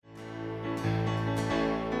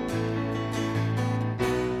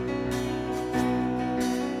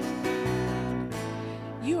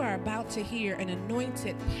about to hear an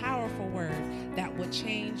anointed, powerful word that will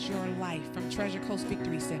change your life from Treasure Coast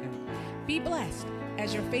Victory Center. Be blessed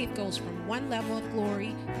as your faith goes from one level of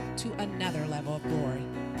glory to another level of glory.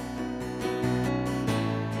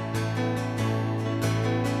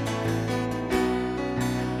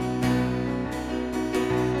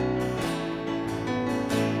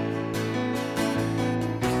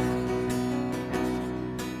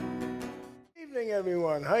 Evening,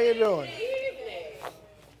 everyone. How you doing?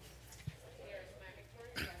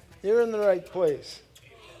 You're in the right place.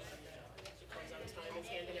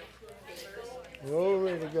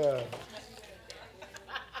 Glory to God.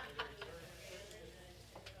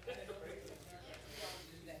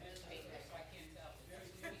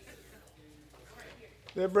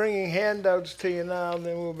 They're bringing handouts to you now, and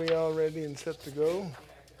then we'll be all ready and set to go.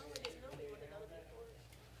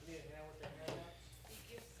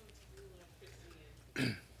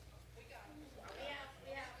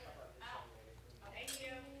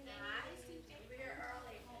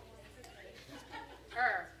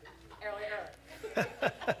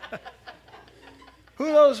 Who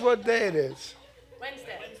knows what day it is?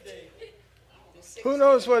 Wednesday. Who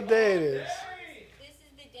knows what day it is? This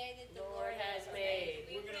is the day that the Lord has made.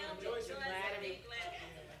 We're going to rejoice and glad to be.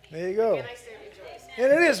 There you go. Can I say rejoice?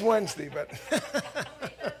 And it is Wednesday, but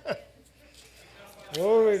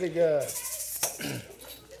glory to God.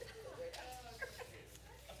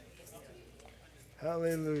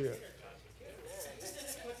 Hallelujah.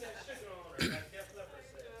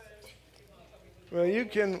 Well, you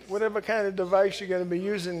can, whatever kind of device you're going to be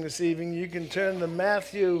using this evening, you can turn to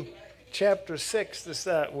Matthew chapter 6 to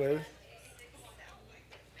start with.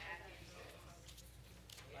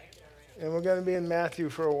 And we're going to be in Matthew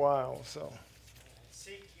for a while, so.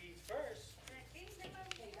 Seek ye first.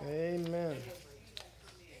 Amen.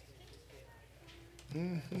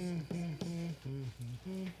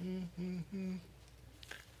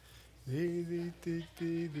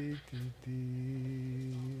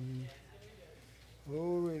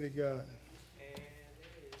 Glory to God.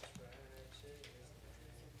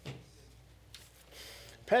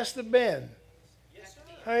 Pastor Ben, Yes, sir.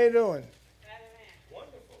 how you doing?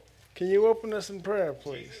 Wonderful. Can you open us in prayer,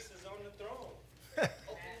 please? Jesus is on the throne.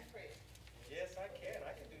 Yes, I can.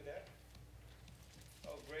 I can do that.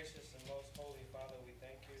 Oh, gracious and most holy Father, we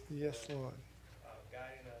thank you Yes, for Lord.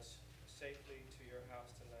 guiding us safely to your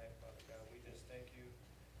house tonight, Father God. We just thank you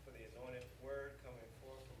for the anointed word coming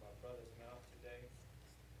forth from my brother's mouth today.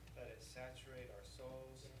 Let it saturate our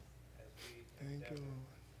souls as we Thank you, endeavor Lord.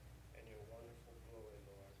 in your wonderful glory,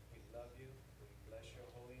 Lord. We love you. We bless your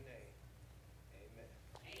holy name. Amen.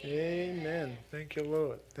 Amen. Thank you,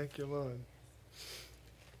 Lord. Thank you, Lord.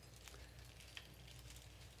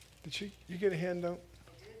 Did you get a handout?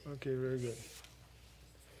 Okay, very good.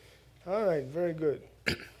 All right, very good.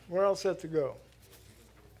 We're all set to go.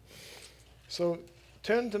 So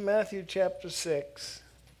turn to Matthew chapter 6,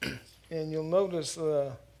 and you'll notice,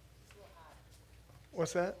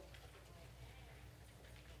 what's that?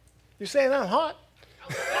 You saying I'm hot?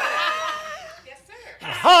 Yes, sir.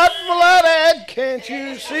 Hot-blooded, can't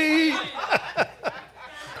you see?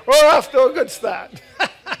 We're off to a good start.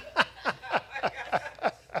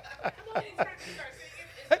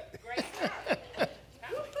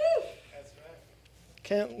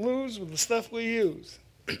 Can't lose with the stuff we use.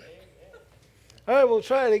 All right, we'll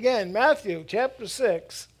try it again. Matthew chapter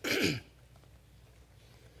 6.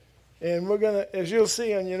 And we're going to, as you'll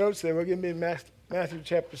see on your notes there, we're going to be in Matthew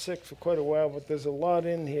chapter 6 for quite a while, but there's a lot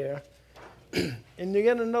in here. And you're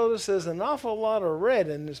going to notice there's an awful lot of red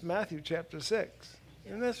in this Matthew chapter 6.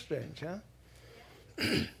 Isn't that strange, huh?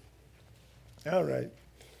 All right.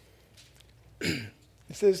 It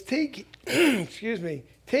says, take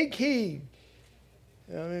heed.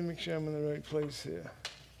 Now, let me make sure I'm in the right place here.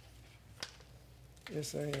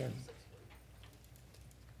 Yes, I am.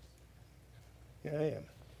 Yeah, I am.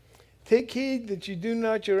 Take heed that you do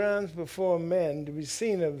not your alms before men to be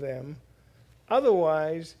seen of them.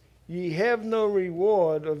 Otherwise, ye have no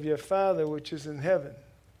reward of your Father which is in heaven.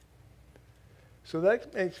 So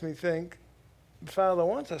that makes me think the Father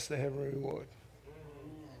wants us to have a reward.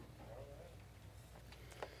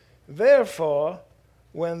 Therefore,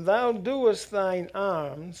 when thou doest thine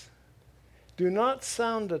alms, do not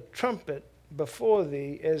sound a trumpet before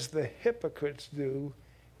thee as the hypocrites do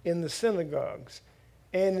in the synagogues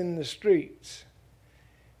and in the streets,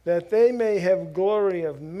 that they may have glory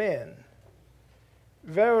of men.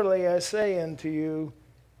 Verily I say unto you,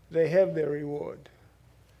 they have their reward.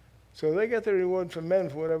 So they get the reward from men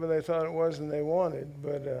for whatever they thought it was and they wanted,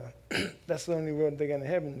 but that's the only reward they're going to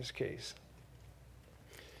have in this case.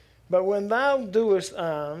 But when thou doest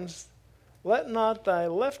alms, let not thy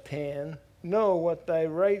left hand know what thy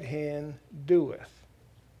right hand doeth,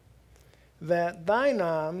 that thine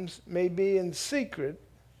alms may be in secret,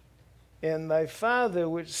 and thy Father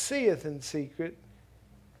which seeth in secret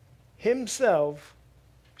himself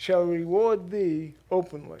shall reward thee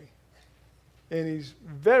openly. And he's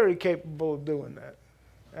very capable of doing that.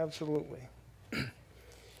 Absolutely.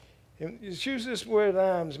 And it's used this word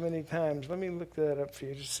alms many times. Let me look that up for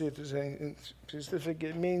you, just see if there's anything specific.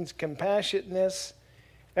 It means compassionateness,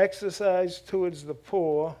 exercise towards the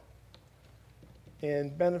poor,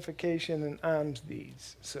 and benefication and alms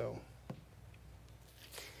deeds. So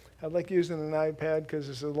I like using an iPad because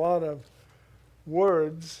there's a lot of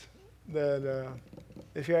words that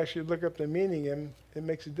if you actually look up the meaning of them, it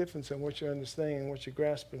makes a difference in what you're understanding, what you're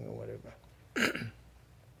grasping, or whatever.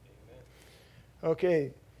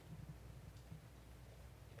 Okay.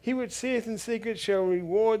 He which seeth in secret shall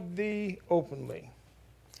reward thee openly.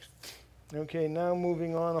 Okay, now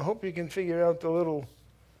moving on. I hope you can figure out the little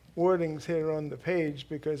wordings here on the page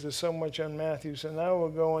because there's so much on Matthew. So now we're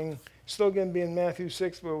going, still going to be in Matthew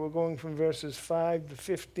 6, but we're going from verses 5 to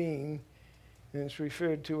 15, and it's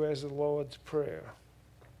referred to as the Lord's Prayer.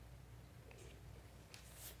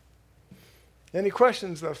 Any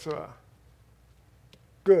questions thus far?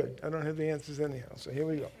 Good. I don't have the answers anyhow, so here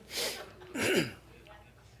we go.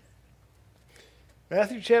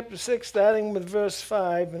 Matthew chapter 6, starting with verse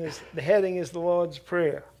 5, and the heading is the Lord's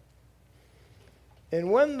Prayer.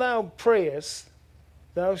 And when thou prayest,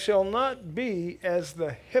 thou shalt not be as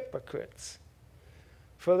the hypocrites,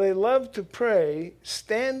 for they love to pray,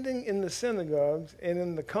 standing in the synagogues and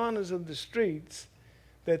in the corners of the streets,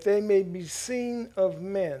 that they may be seen of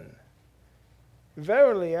men.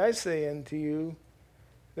 Verily I say unto you,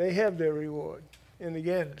 they have their reward. And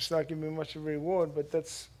again, it's not going to be much of a reward, but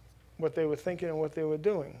that's what they were thinking and what they were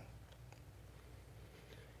doing.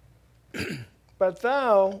 But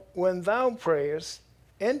thou, when thou prayest,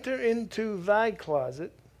 enter into thy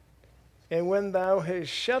closet, and when thou hast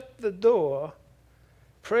shut the door,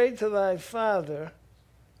 pray to thy Father,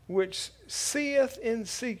 which seeth in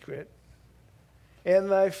secret, and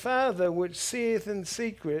thy Father which seeth in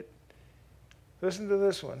secret, listen to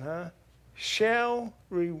this one, shall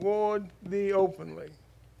reward thee openly.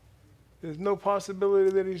 There's no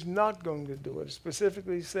possibility that he's not going to do it. It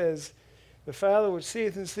specifically says, the Father which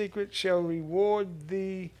seeth in secret shall reward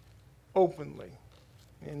thee openly.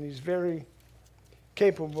 And he's very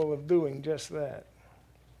capable of doing just that.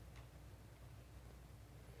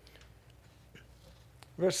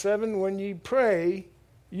 Verse 7, when ye pray,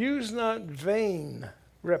 use not vain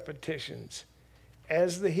repetitions,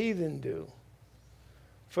 as the heathen do.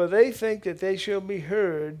 For they think that they shall be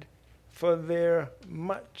heard for their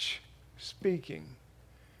much speaking.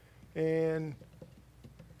 And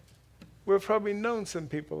we've probably known some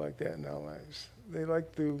people like that in our lives. They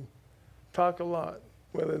like to talk a lot,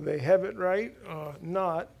 whether they have it right or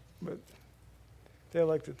not, but they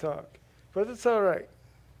like to talk. But it's all right,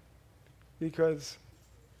 because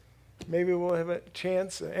maybe we'll have a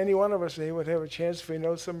chance, any one of us here would have a chance if we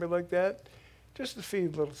know somebody like that, just to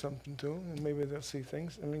feed a little something to them, and maybe they'll see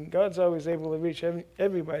things. I mean, God's always able to reach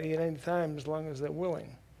everybody at any time as long as they're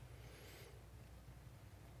willing.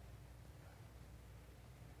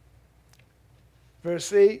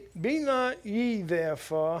 Verse 8, be not ye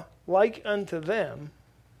therefore like unto them,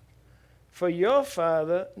 for your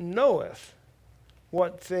Father knoweth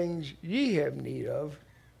what things ye have need of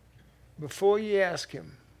before ye ask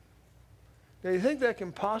him. Now, you think that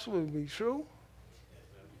can possibly be true?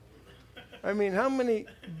 I mean, how many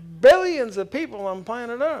billions of people on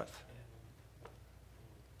planet Earth?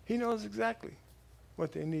 He knows exactly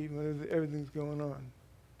what they need when everything's going on.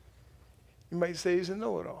 You might say he's a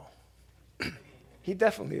know-it-all. He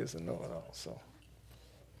definitely is a know-it-all, so.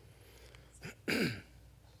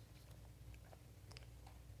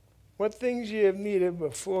 What things ye have needed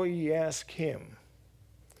before ye ask him.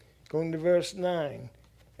 Going to verse 9.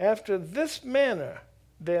 After this manner,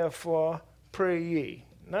 therefore, pray ye.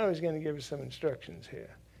 Now he's going to give us some instructions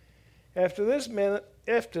here. After this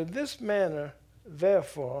manner,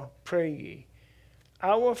 therefore, pray ye.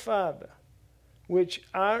 Our Father, which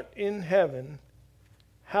art in heaven,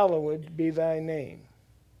 hallowed be thy name.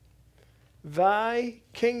 Thy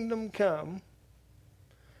kingdom come,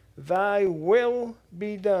 thy will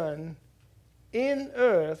be done in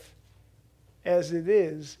earth as it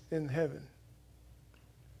is in heaven.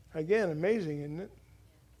 Again, amazing, isn't it?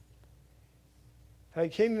 Thy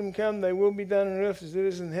kingdom come, thy will be done on earth as it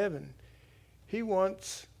is in heaven. He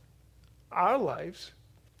wants our lives,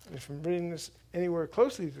 if I'm reading this anywhere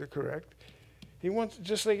closely to correct, he wants,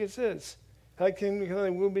 just like it says, thy kingdom come, thy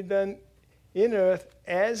will be done in earth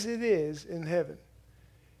as it is in heaven.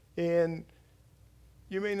 And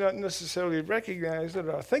you may not necessarily recognize it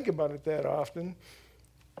or think about it that often,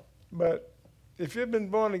 but if you've been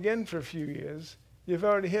born again for a few years, you've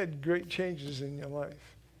already had great changes in your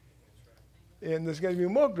life. And there's going to be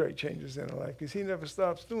more great changes in our life because he never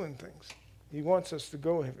stops doing things. He wants us to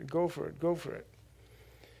go for it.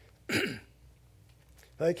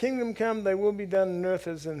 Thy kingdom come, thy will be done on earth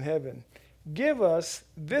as in heaven. Give us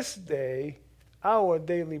this day our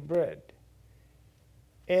daily bread.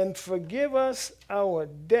 And forgive us our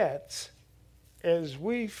debts as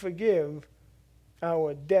we forgive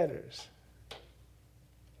our debtors.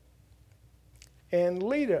 And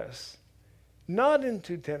lead us not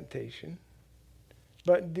into temptation,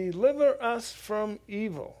 but deliver us from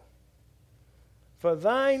evil. For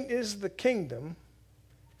thine is the kingdom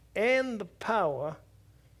and the power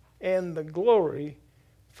and the glory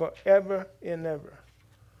forever and ever.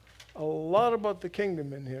 A lot about the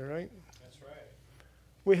kingdom in here, right? That's right.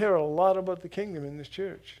 We hear a lot about the kingdom in this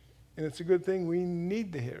church. And it's a good thing. We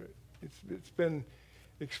need to hear it. It's been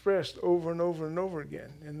expressed over and over and over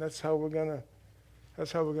again. And that's how we're gonna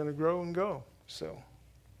grow and go. So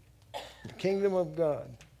the kingdom of God.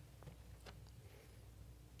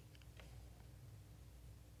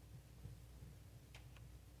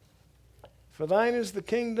 For thine is the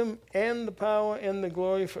kingdom and the power and the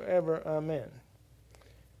glory forever. Amen.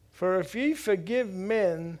 For if ye forgive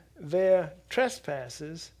men their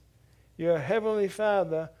trespasses, your heavenly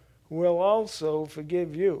Father will also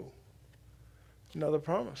forgive you. Another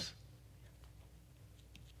promise.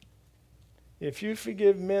 If you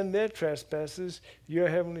forgive men their trespasses, your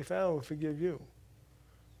heavenly Father will forgive you.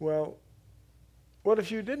 Well, what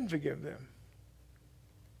if you didn't forgive them?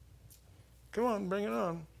 Come on, bring it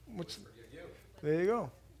on. There you go.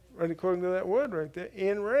 Right according to that word right there,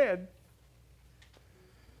 in red.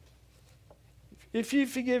 If you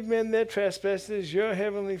forgive men their trespasses, your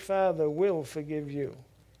heavenly Father will forgive you.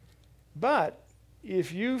 But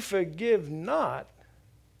if you forgive not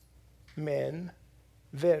men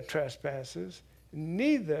their trespasses,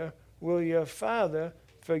 neither will your Father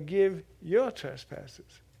forgive your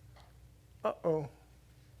trespasses. Uh-oh.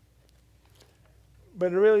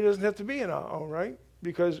 But it really doesn't have to be an uh-oh, right?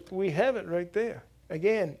 Because we have it right there.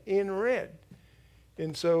 Again, in red.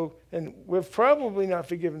 And we've probably not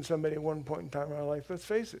forgiven somebody at one point in time in our life, let's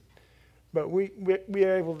face it. But we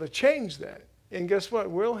are able to change that. And guess what?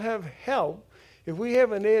 We'll have help. If we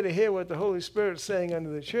have an ear to hear what the Holy Spirit's saying under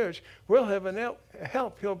the church, we'll have an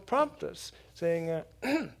help. He'll prompt us, saying,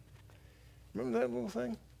 remember that little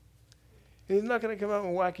thing? He's not going to come out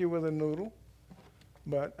and whack you with a noodle.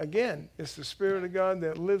 But again, it's the Spirit of God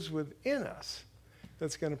that lives within us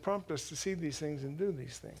that's going to prompt us to see these things and do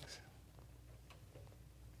these things.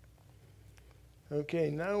 Okay,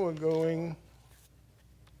 now we're going.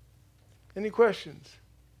 Any questions?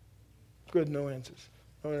 Good, no answers.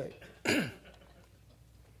 All right.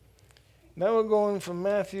 Now we're going from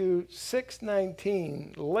Matthew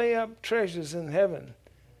 6:19. Lay up treasures in heaven.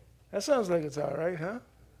 That sounds like it's all right, huh?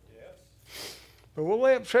 Yes. But we'll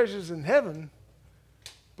lay up treasures in heaven,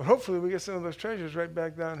 but hopefully we get some of those treasures right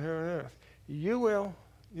back down here on earth. You will.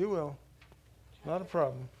 You will. Not a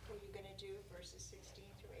problem. Were you going to do verses 16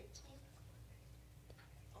 through 18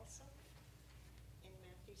 also in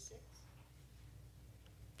Matthew 6?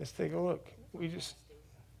 Let's take a look. It's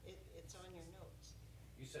on your notes.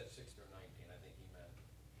 You said 6 through 19. I think he meant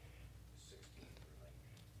 16 through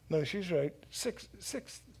 19. No, she's right. 6 through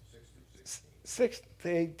 16. 6 to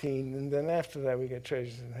 18, and then after that we get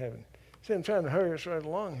treasures in heaven. See, I'm trying to hurry us right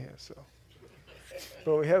along here, so.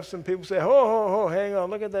 But we have some people say, ho, hang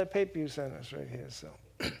on, look at that paper you sent us right here, so.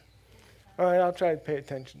 All right, I'll try to pay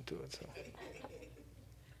attention to it, so.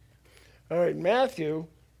 All right, Matthew,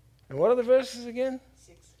 and what are the verses again?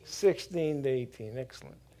 16 to 18,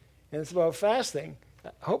 excellent. And it's about fasting.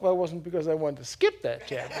 I hope I wasn't because I wanted to skip that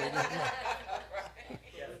chapter.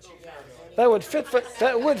 That would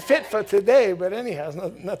fit for today, but anyhow,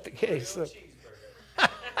 it's not the case. So.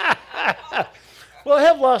 Well, I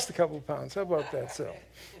have lost a couple of pounds. How about that? So,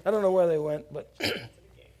 I don't know where they went, but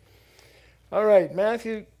all right.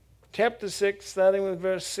 Matthew chapter 6, starting with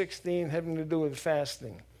verse 16, having to do with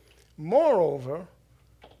fasting. Moreover,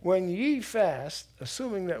 when ye fast,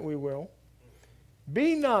 assuming that we will,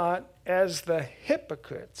 be not as the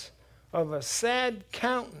hypocrites of a sad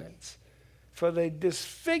countenance, for they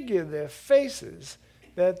disfigure their faces,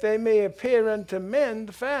 that they may appear unto men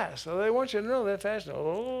to fast. So they want you to know they're fasting.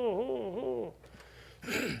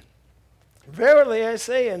 Verily I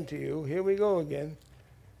say unto you, here we go again,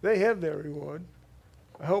 they have their reward.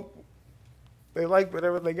 I hope they liked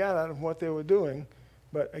whatever they got out of what they were doing,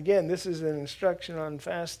 But again, this is an instruction on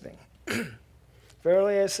fasting.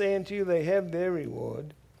 Verily I say unto you, they have their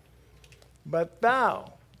reward. But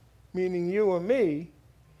thou, meaning you or me,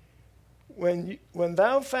 when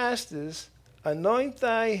thou fastest, anoint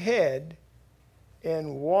thy head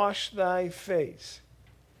and wash thy face.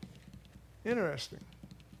 Interesting.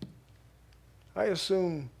 I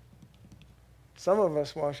assume some of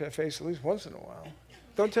us wash our face at least once in a while.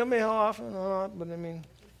 Don't tell me how often or not, but I mean,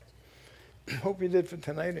 hope you did for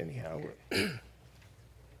tonight anyhow.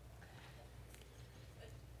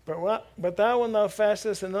 But thou, when thou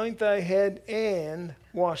fastest, anoint thy head and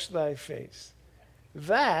wash thy face,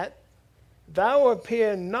 that thou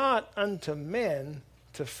appear not unto men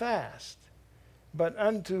to fast, but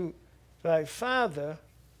unto thy Father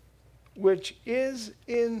which is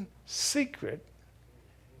in secret,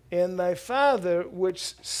 and thy Father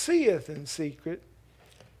which seeth in secret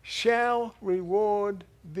shall reward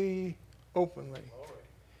thee openly.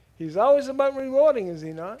 He's always about rewarding, is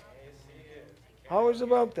he not? Always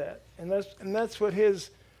about that. And that's what his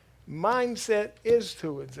mindset is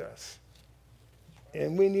towards us.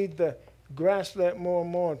 And we need to grasp that more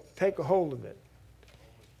and more, take a hold of it.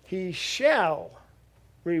 He shall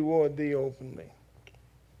reward thee openly.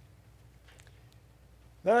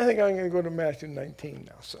 Now I think I'm going to go to Matthew 19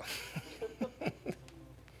 now. So,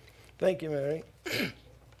 thank you, Mary.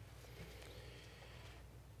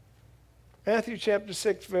 Matthew chapter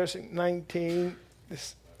 6, verse 19.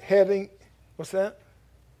 This heading, what's that?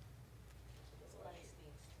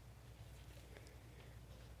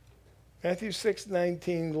 Matthew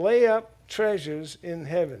 6:19. Lay up treasures in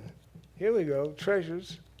heaven. Here we go.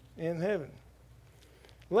 Treasures in heaven.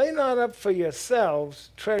 Lay not up for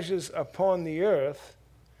yourselves treasures upon the earth,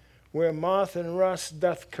 where moth and rust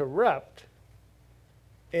doth corrupt,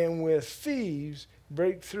 and where thieves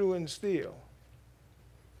break through and steal.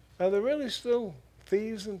 Are there really still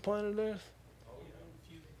thieves in planet Earth?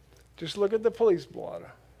 Just look at the police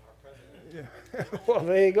blotter. Yeah. Well,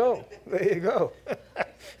 there you go. There you go.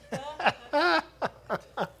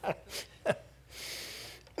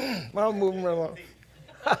 I'll move him right along.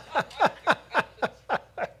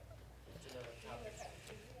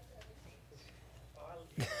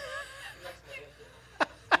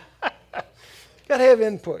 Got to have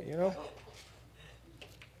input, you know.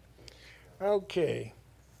 Okay.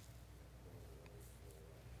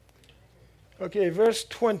 Okay, verse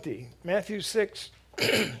 20. Matthew 6,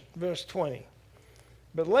 verse 20.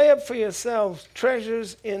 But lay up for yourselves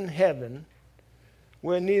treasures in heaven,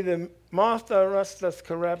 where neither moth nor rust doth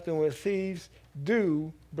corrupt, and where thieves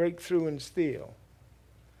do break through and steal.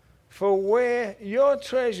 For where your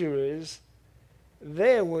treasure is,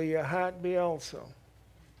 there will your heart be also.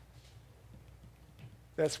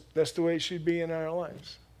 That's the way it should be in our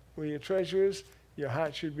lives. Where your treasure is, your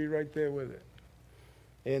heart should be right there with it.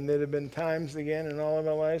 And there have been times, again, in all of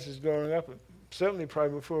our lives as growing up, certainly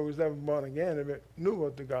probably before I was ever born again, if I knew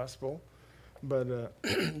about the gospel, but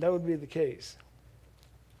that would be the case.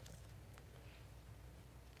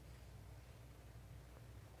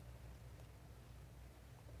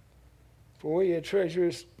 For where your treasure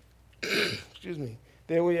is, excuse me,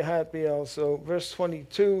 there will your heart be also. Verse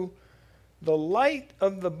 22, the light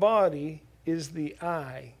of the body is the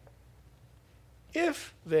eye.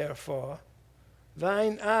 If, therefore,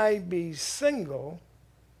 thine eye be single,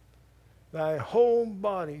 thy whole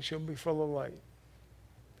body shall be full of light.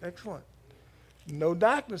 Excellent. No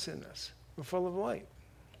darkness in us. We're full of light.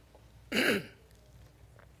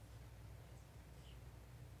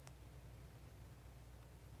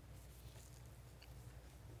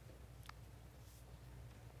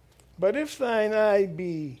 But if thine eye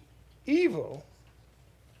be evil,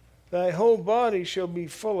 thy whole body shall be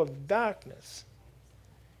full of darkness.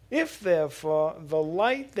 If, therefore, the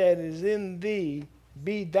light that is in thee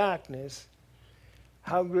be darkness,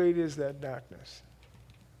 how great is that darkness?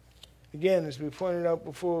 Again, as we pointed out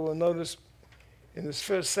before, we'll notice in this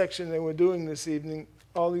first section that we're doing this evening,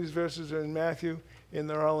 all these verses are in Matthew, and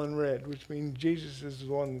they're all in red, which means Jesus is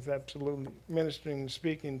the one that's absolutely ministering,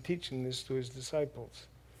 speaking, teaching this to his disciples.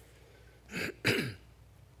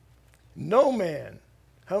 No man,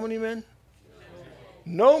 how many men?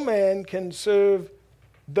 No man can serve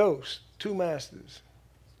two masters.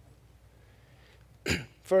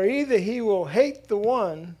 For either he will hate the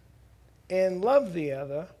one and love the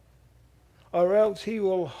other, or else he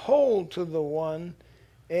will hold to the one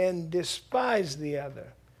and despise the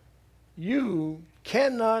other. You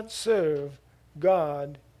cannot serve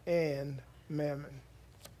God and mammon.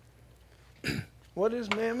 What is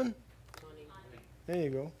mammon? There you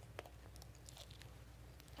go.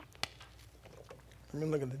 Let me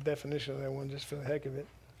look at the definition of that one just for the heck of it.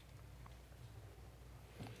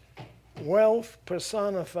 wealth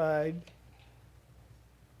personified,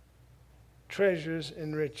 treasures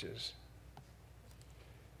and riches.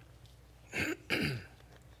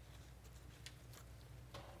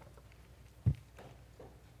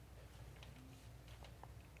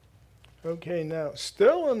 Okay, now,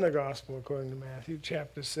 still in the Gospel according to Matthew,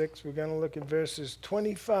 chapter 6, we're going to look at verses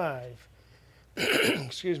 25,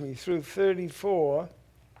 through 34.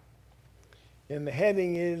 And the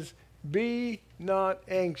heading is, Be Not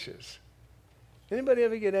Anxious. Anybody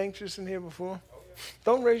ever get anxious in here before? Oh, yeah.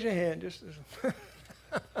 Don't raise your hand. Just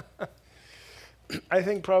I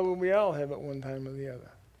think probably we all have at one time or the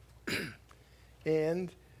other.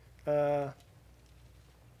 And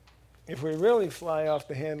if we really fly off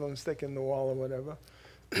the handle and stick in the wall or whatever,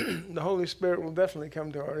 the Holy Spirit will definitely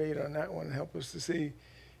come to our aid on that one and help us to see,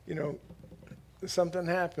 there's something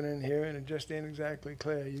happening here and it just ain't exactly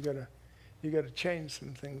clear. You gotta change some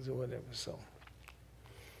things or whatever. So,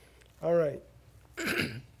 all right.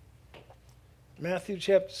 Matthew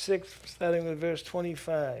chapter 6, starting with verse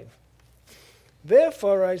 25.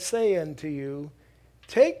 Therefore I say unto you,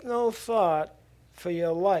 take no thought for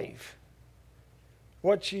your life,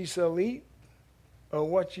 what ye shall eat, or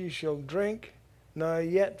what ye shall drink, nor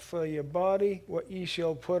yet for your body, what ye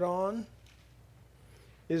shall put on.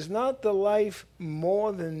 Is not the life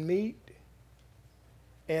more than meat,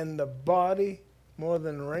 and the body more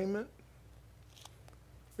than raiment?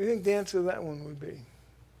 What do you think the answer to that one would be?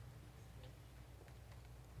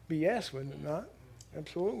 Be yes, wouldn't it not?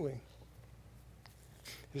 Absolutely.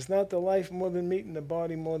 Is not the life more than meat and the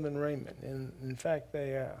body more than raiment? And in fact,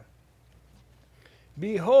 they are.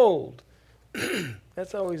 Behold,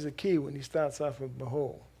 that's always the key when he starts off with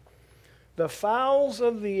behold. The fowls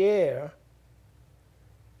of the air,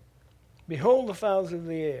 behold the fowls of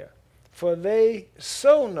the air, for they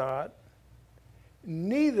sow not,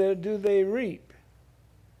 neither do they reap,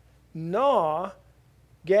 nor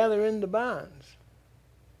gather into barns.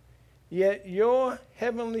 Yet your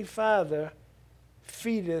heavenly Father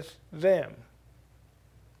feedeth them.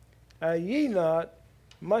 Are ye not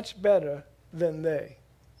much better than they?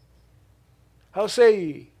 How say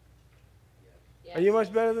ye? Yes. Are you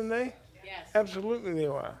much better than they? Yes. Absolutely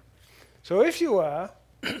you are. So if you are,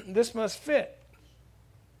 this must fit.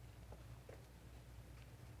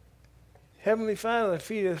 Heavenly Father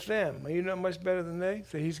feedeth them. Are you not much better than they?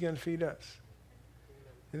 So he's going to feed us.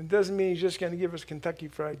 And it doesn't mean he's just going to give us Kentucky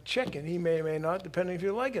Fried Chicken. He may or may not, depending if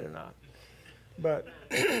you like it or not. But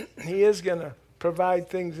he is going to provide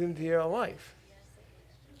things into your life.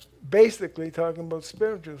 Basically talking about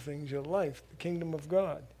spiritual things, your life, the kingdom of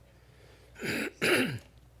God.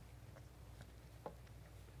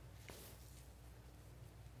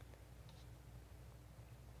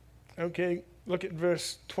 Okay, look at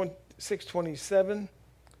verse 627.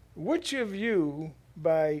 Which of you,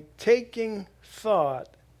 by taking thought,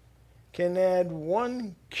 can add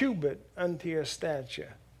 1 cubit unto your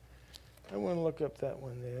stature? I want to look up that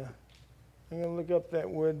one there. I'm going to look up that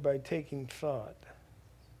word by taking thought.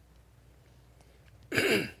 What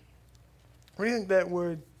do you think that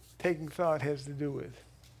word taking thought has to do with?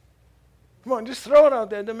 Come on, just throw it out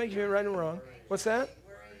there. Don't make you right or wrong. What's that?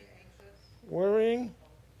 Worrying.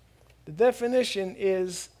 The definition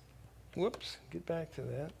is, whoops, get back to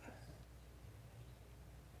that.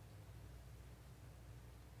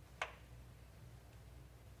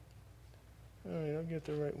 All right, I'll get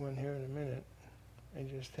the right one here in a minute. I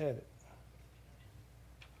just had it.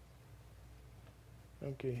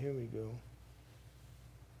 Okay, here we go.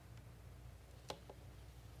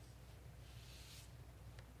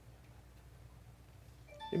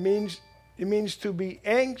 It means to be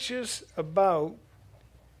anxious about,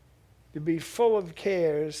 to be full of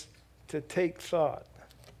cares, to take thought.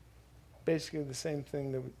 Basically the same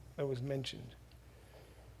thing that was mentioned.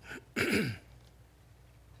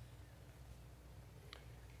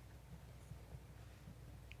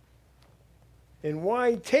 And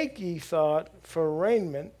why take ye thought for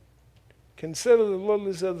raiment? Consider the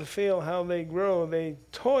lilies of the field, how they grow. They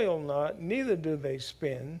toil not, neither do they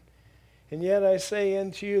spin. And yet I say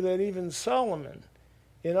unto you that even Solomon,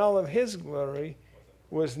 in all of his glory,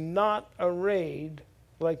 was not arrayed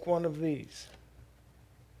like one of these.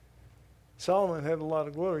 Solomon had a lot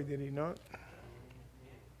of glory, did he not?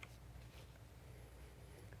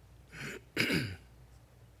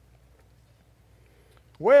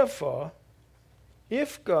 Wherefore,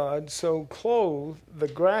 if God so clothe the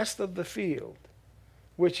grass of the field,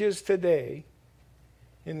 which is today,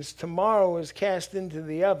 and is tomorrow is cast into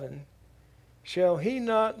the oven, shall he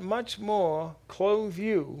not much more clothe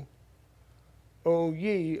you, O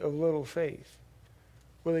ye of little faith?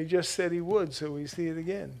 Well, he just said he would, so we see it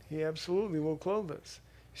again. He absolutely will clothe us.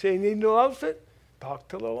 Say you need a new outfit? Talk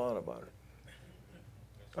to the Lord about it.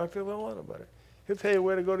 Talk to the Lord about it. He'll tell you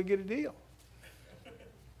where to go to get a deal.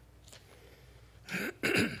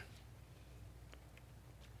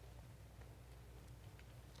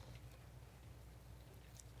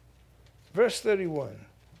 Verse 31.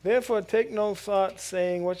 Therefore take no thought,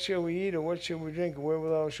 saying, what shall we eat, or what shall we drink, or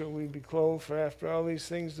wherewithal shall we be clothed? For after all these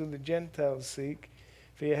things do the Gentiles seek.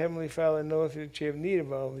 For your heavenly Father knoweth that ye have need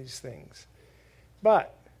of all these things.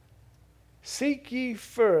 But seek ye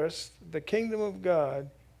first the kingdom of God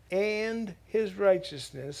and his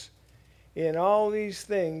righteousness, and all these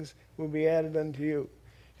things will be added unto you.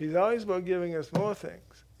 He's always about giving us more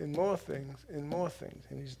things, and more things, and more things.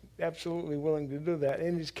 And he's absolutely willing to do that,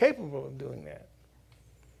 and he's capable of doing that.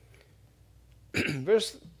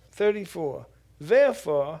 Verse 34,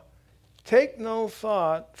 therefore, take no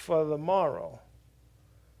thought for the morrow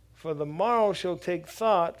shall take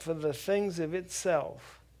thought for the things of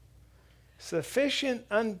itself. Sufficient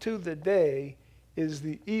unto the day is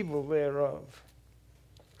the evil thereof.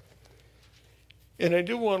 And I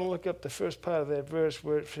do want to look up the first part of that verse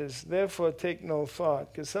where it says, therefore take no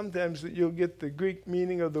thought, because sometimes you'll get the Greek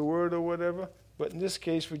meaning of the word or whatever, but in this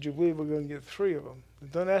case, would you believe we're going to get three of them?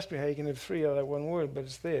 Don't ask me how you can have three out of that one word, but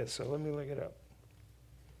it's there, so let me look it up.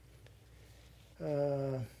 I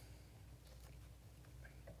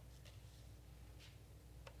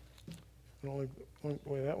don't like the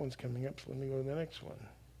way that one's coming up, so let me go to the next one.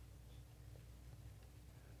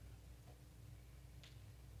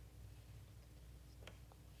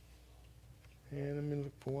 And let me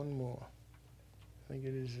look for one more. I think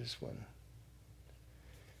it is this one.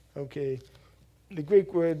 Okay. The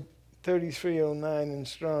Greek word 3309 in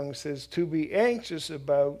Strong says to be anxious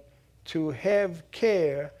about, to have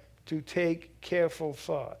care, to take careful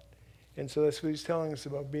thought. And so that's what he's telling us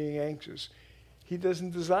about being anxious. He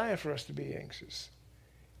doesn't desire for us to be anxious.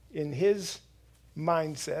 In his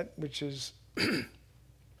mindset, which is the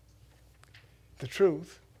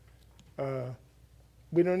truth,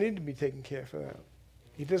 we don't need to be taking care for that.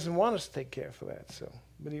 He doesn't want us to take care for that. So,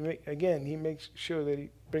 but he makes sure that he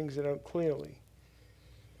brings it out clearly.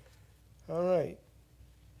 All right.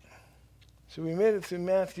 So we made it through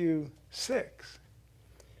Matthew 6.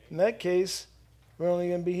 In that case, we're only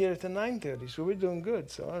going to be here till 9:30, so we're doing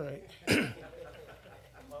good. So all right.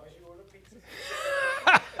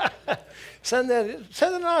 Send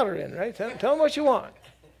an order in, right? Tell them what you want.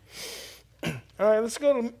 All right, let's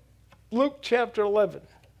go to Luke chapter 11.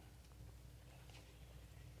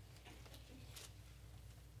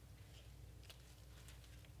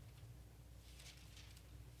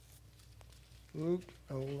 Luke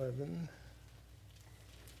 11.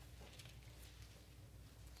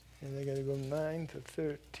 And I got to go 9 to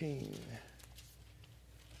 13.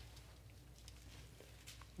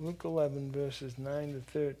 Luke 11, verses 9 to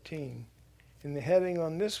 13. And the heading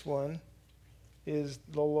on this one is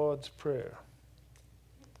the Lord's Prayer.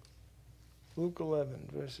 Luke 11,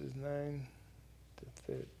 verses 9 to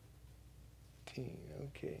 13.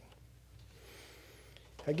 Okay.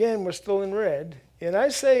 Again, we're still in red. And I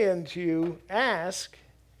say unto you, ask.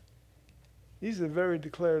 These are very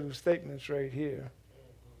declarative statements right here.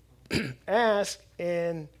 Ask,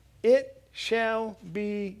 and it shall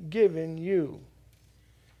be given you.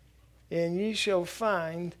 And ye shall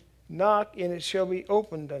find, knock, and it shall be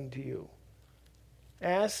opened unto you.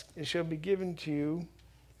 Ask, it shall be given to you.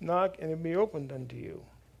 Knock, and it will be opened unto you.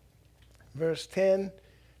 Verse 10,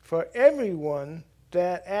 for everyone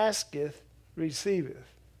that asketh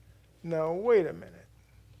receiveth. Now, wait a minute.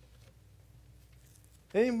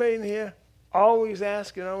 Anybody in here always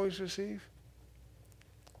ask and always receive?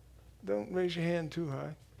 Don't raise your hand too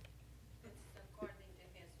high. According to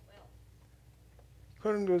his will.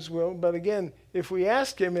 According to his will. But again, if we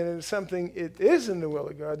ask him and it's something, it is in the will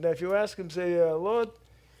of God. Now, if you ask him, say, Lord,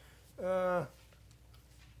 I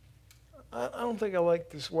don't think I like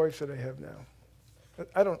this wife that I have now.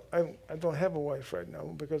 I don't have a wife right now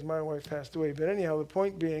because my wife passed away. But anyhow, the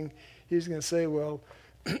point being, he's going to say, well,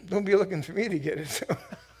 don't be looking for me to get it. So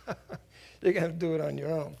you're going to do it on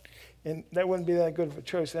your own. And that wouldn't be that good of a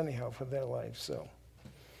choice anyhow for their life. So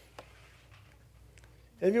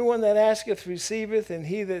everyone that asketh receiveth, and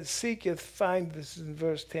he that seeketh findeth. This is in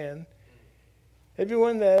verse 10.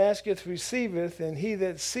 Everyone that asketh receiveth, and he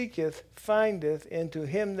that seeketh findeth, and to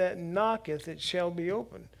him that knocketh it shall be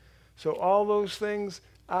opened. So all those things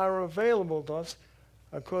are available to us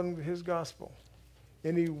according to his gospel.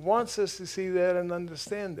 And he wants us to see that and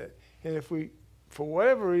understand that. And if we, for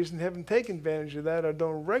whatever reason, haven't taken advantage of that or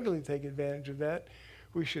don't regularly take advantage of that,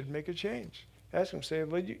 we should make a change. Ask him, say,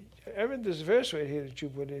 Lord, I read this verse right here that you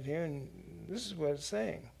put in here, and this is what it's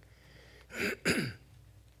saying.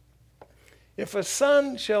 If a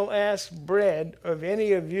son shall ask bread of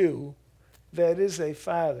any of you that is a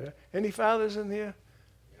father, any fathers in here?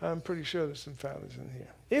 I'm pretty sure there's some fathers in here.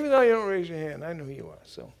 Even though you don't raise your hand, I know who you are.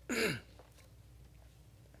 So,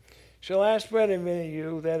 shall ask bread of any of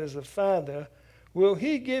you that is a father, will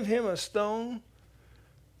he give him a stone?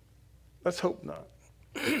 Let's hope not.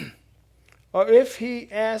 Or if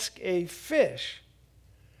he ask a fish,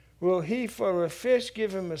 will he for a fish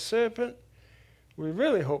give him a serpent? We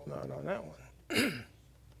really hope not on that one.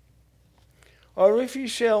 Or if he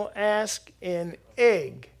shall ask an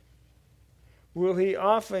egg, will he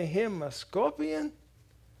offer him a scorpion?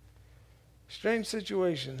 Strange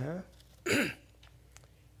situation, huh?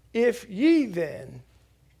 If ye then,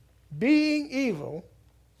 being evil,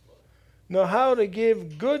 know how to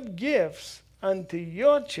give good gifts unto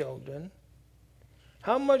your children,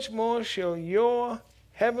 how much more shall your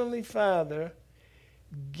heavenly Father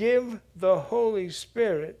give the Holy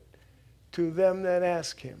Spirit to them that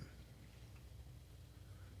ask him?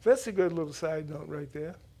 That's a good little side note right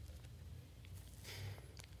there.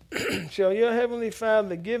 Shall your heavenly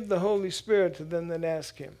Father give the Holy Spirit to them that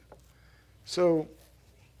ask him? So,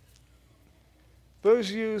 those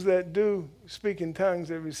of you that do speak in tongues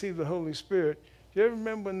that receive the Holy Spirit, do you ever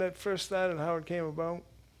remember when that first started, how it came about?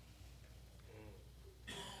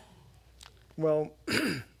 Well,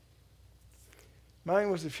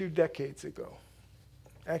 mine was a few decades ago.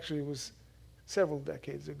 Actually, it was several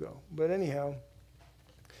decades ago. But anyhow,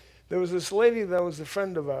 there was this lady that was a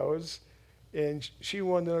friend of ours, and she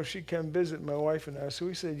wanted to know if she'd come visit my wife and I. So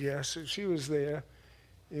we said yes. So she was there,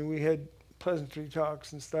 and we had pleasantry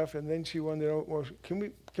talks and stuff. And then she wanted to know, well,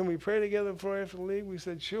 can we pray together before I have to leave? We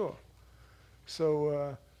said sure.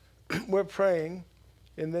 So we're praying,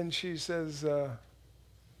 and then she says,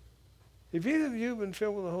 have either of you been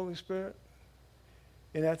filled with the Holy Spirit?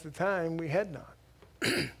 And at the time, we had not.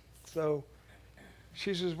 So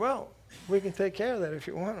she says, well, we can take care of that if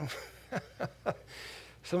you want them.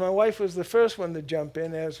 So my wife was the first one to jump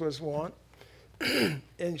in, as was wont,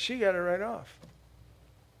 and she got it right off.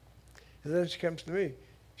 And then she comes to me.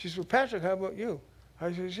 She says, well, Patrick, how about you?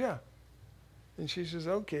 I says, yeah. And she says,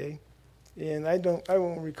 okay. And I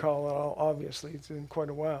won't recall it all, obviously. It's been quite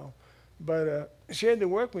a while. But she had to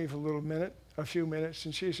work me for a few minutes,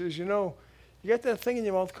 and she says, you know, you got that thing in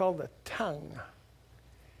your mouth called the tongue.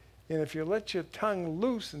 And if you let your tongue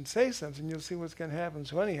loose and say something, you'll see what's going to happen.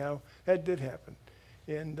 So anyhow, that did happen.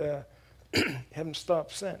 And haven't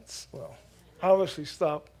stopped since. Well, obviously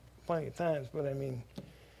stopped plenty of times, but I mean,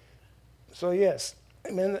 so yes,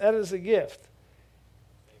 I mean, that is a gift.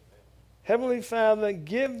 Heavenly Father,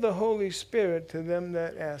 give the Holy Spirit to them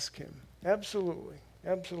that ask him. Absolutely.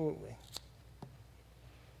 Absolutely.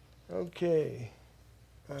 Okay.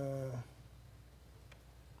 All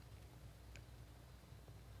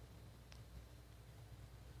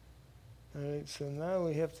right, so now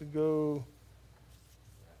we have to go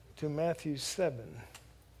to Matthew 7.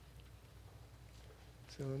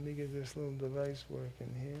 So let me get this little device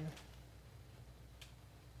working here.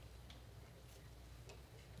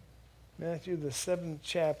 Matthew, the 7th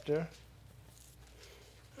chapter.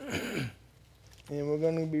 And we're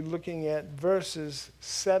going to be looking at verses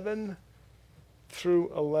 7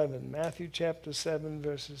 through 11. Matthew chapter 7,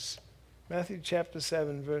 verses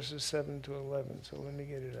 7 to 11. So let me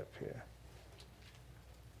get it up here.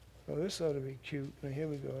 Oh, this ought to be cute. Now, here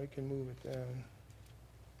we go. I can move it down.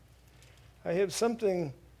 I have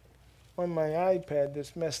something on my iPad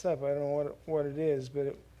that's messed up. I don't know what it is, but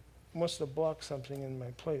it must have blocked something in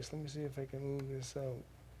my place. Let me see if I can move this out.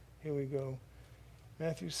 Here we go.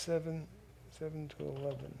 Matthew 7 to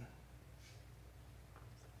 11.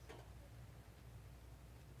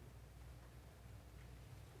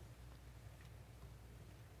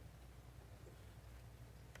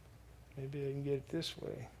 Maybe I can get it this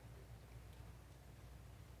way.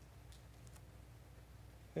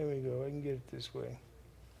 There we go. I can get it this way.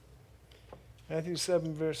 Matthew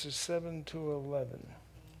 7, verses 7 to 11.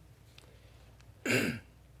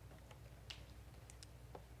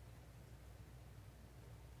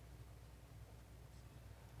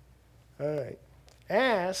 All right.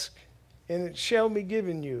 Ask, and it shall be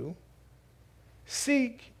given you.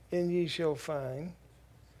 Seek, and ye shall find.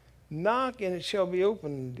 Knock, and it shall be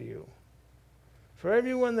opened unto you. For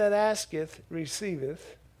everyone that asketh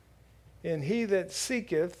receiveth, and he that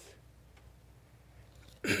seeketh,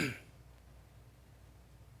 I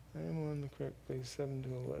am on the correct place, 7 to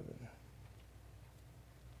 11.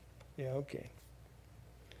 Yeah, okay.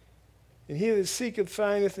 And he that seeketh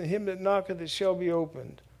findeth, and him that knocketh it shall be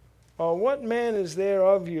opened. Or what man is there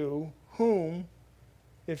of you whom,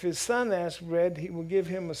 if his son asks bread, he will give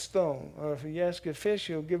him a stone? Or if he asks a fish,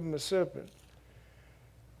 he'll give him a serpent?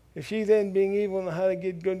 If ye then, being evil, know how to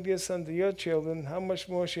give good gifts unto your children, how much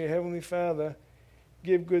more shall your heavenly Father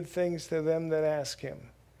give good things to them that ask him?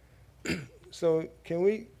 So can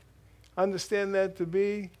we understand that to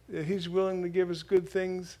be that he's willing to give us good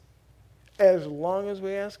things as long as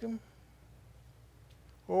we ask him?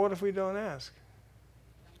 Or what if we don't ask?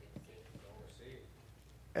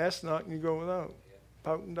 Ask not and you go without.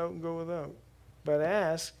 Pout and doubt and go without. But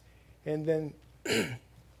ask, and then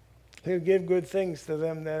he'll give good things to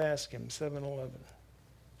them that ask him. 7:11.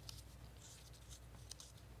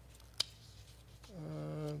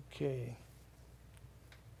 Okay.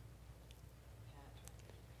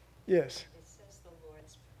 Yes. It says the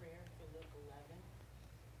Lord's Prayer for Luke 11.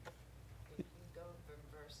 If you go from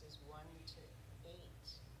verses 1 to 8,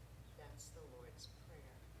 that's the Lord's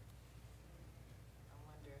Prayer. I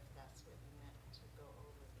wonder if that's what you meant to go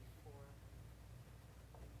over before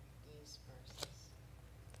these verses.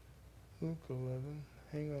 Luke 11.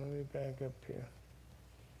 Hang on, let me back up here.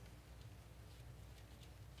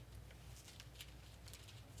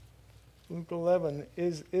 Luke 11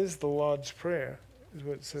 is the Lord's Prayer, is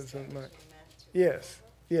what it says in my. Yes,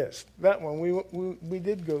 yes, that one. We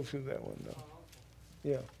did go through that one though.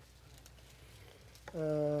 Yeah.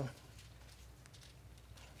 Verses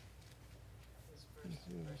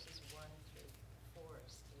 1 through 4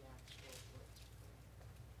 is the actual Lord's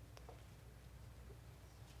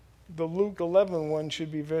Prayer. The Luke 11 one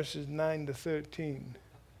should be verses 9 to 13.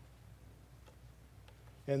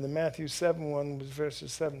 And the Matthew 7 one was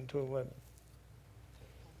verses 7 to 11.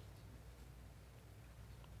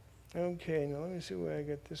 Okay, now let me see where I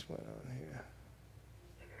got this one on here.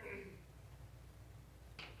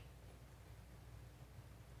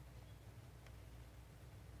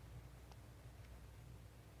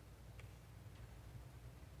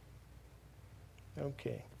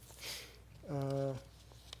 Okay.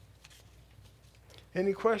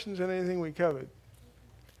 Any questions on anything we covered?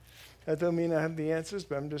 That doesn't mean I have the answers,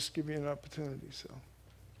 but I'm just giving you an opportunity. So.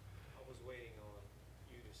 I was waiting on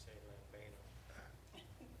you to say Lambano.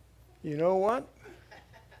 You know what?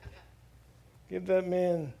 Give that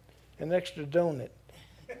man an extra donut.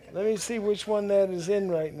 Let me see which one that is in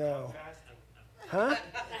right now. Huh?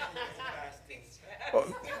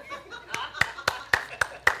 Oh.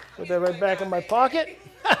 Put that right back in my pocket?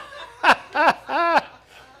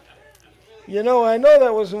 You know, I know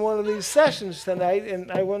that was in one of these sessions tonight,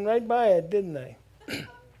 and I went right by it, didn't I?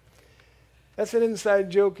 That's an inside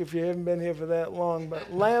joke if you haven't been here for that long,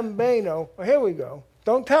 but lambano, well, here we go.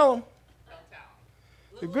 Don't tell them.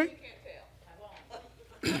 The Greek,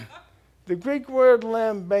 the Greek word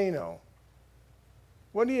lambano,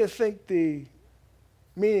 what do you think the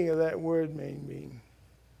meaning of that word may mean?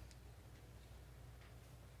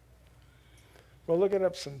 Well, look it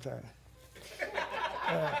up sometime.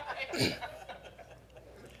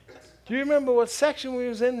 Do you remember what section we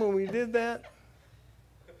was in when we did that?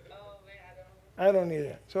 Oh, man, I don't. I don't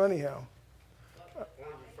either. So anyhow, When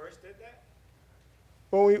we first did that?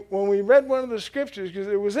 when we read one of the scriptures, because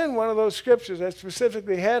it was in one of those scriptures that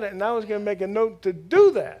specifically had it, and I was going to make a note to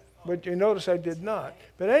do that, but you notice I did not.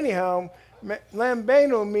 But anyhow,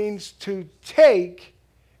 lambano means to take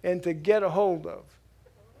and to get a hold of.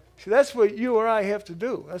 See, that's what you or I have to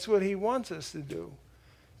do. That's what he wants us to do.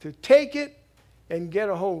 To take it and get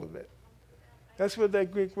a hold of it. That's what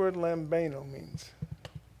that Greek word lambano means.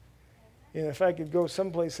 And if I could go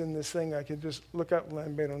someplace in this thing, I could just look up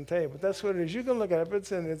lambano and tell you. But that's what it is. You can look it up. It's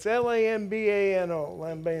Lambano,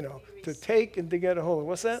 lambano. To take and to get a hold of.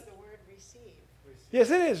 What's that? It's the word receive.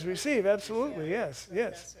 Yes, it is. Receive. Absolutely. Yes.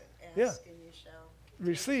 Yes. That's what Yeah. ask and you shall.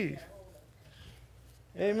 Receive.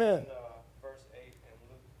 Amen. Verse 8 in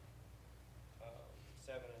Luke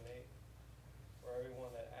 7 and 8, for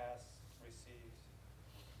everyone that asks receives,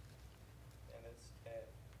 and that seeketh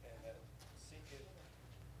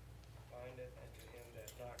findeth, and to him that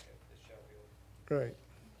knocketh it shall be opened. Right.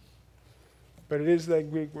 But it is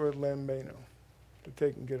that Greek word lambano, to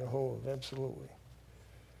take and get a hold of, absolutely.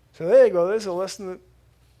 So there you go. There's a lesson that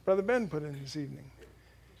Brother Ben put in this evening.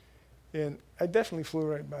 And I definitely flew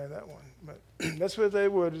right by that one. But that's what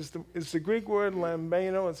that word is. It's the Greek word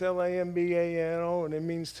lambano. It's Lambano, and it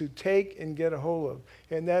means to take and get a hold of.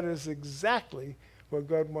 And that is exactly what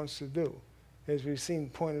God wants to do, as we've seen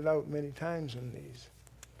pointed out many times in these.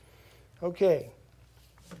 Okay.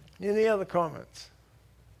 Any other comments?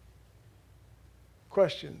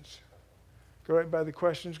 Questions? Go right by the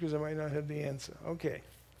questions because I might not have the answer. Okay.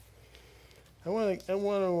 I want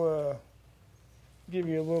to give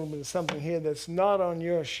you a little bit of something here that's not on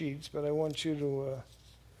your sheets, but I want you to,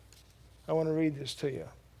 I want to read this to you.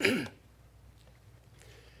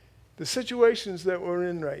 The situations that we're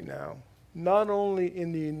in right now not only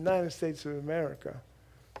in the United States of America,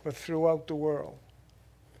 but throughout the world.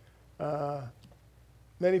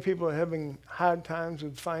 Many people are having hard times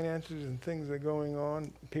with finances and things that are going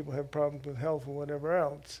on. People have problems with health or whatever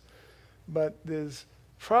else. But there's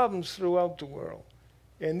problems throughout the world.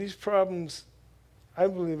 And these problems, I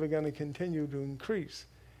believe, are going to continue to increase.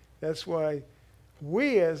 That's why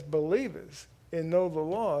we as believers and know the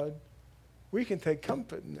Lord, we can take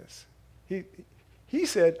comfort in this. He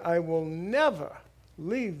said, I will never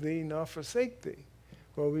leave thee nor forsake thee.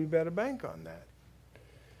 Well, we better bank on that.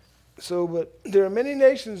 So, but there are many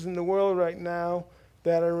nations in the world right now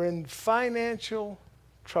that are in financial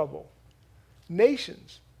trouble.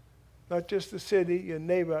 Nations, not just the city, your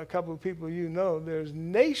neighbor, a couple of people you know. There's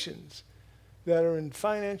nations that are in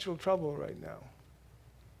financial trouble right now.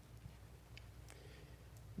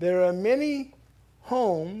 There are many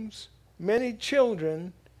homes, many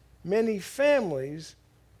children, many families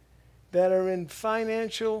that are in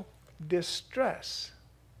financial distress.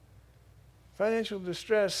 Financial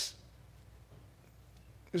distress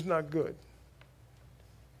is not good.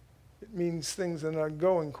 It means things are not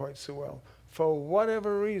going quite so well for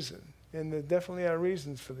whatever reason. And there definitely are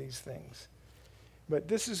reasons for these things. But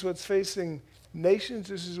this is what's facing nations.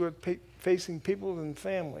 This is what's facing people and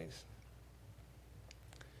families.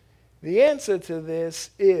 The answer to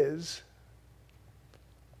this is,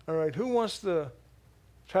 all right, who wants to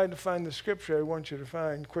try to find the scripture I want you to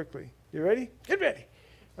find quickly? You ready? Get ready.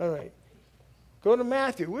 All right. Go to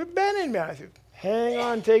Matthew. We've been in Matthew. Hang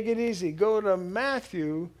on, take it easy. Go to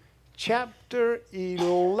Matthew chapter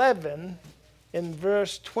 11 and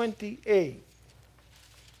verse 28.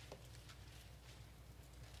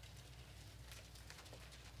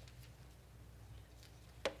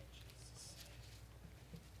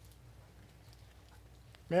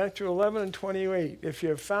 Matthew 11 and 28. If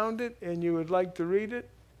you've found it and you would like to read it,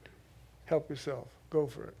 help yourself. Go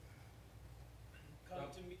for it. Come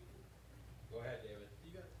to me. Go ahead, David.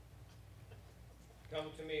 Come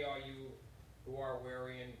to me, all you who are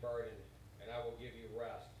weary and burdened, and I will give you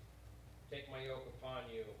rest. Take my yoke upon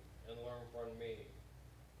you and learn from me.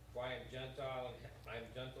 For I am gentle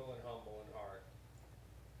and humble in heart,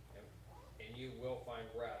 and you will find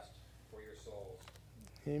rest for your souls.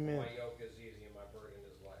 Amen. My yoke is easy and my burden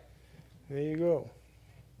is light. There you go.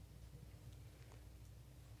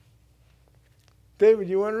 David,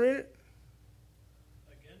 you want to read it?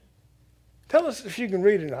 Again? Tell us if you can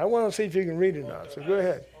read it now. I want to see if you can read it now, so go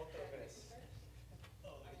ahead. Oh,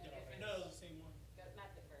 no, it was the same one.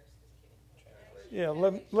 Not the first, just kidding. Yeah,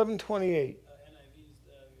 11:28. NIV's, I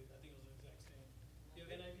think it was the exact same. You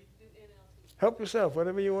have NIV? Do NLT. Help yourself,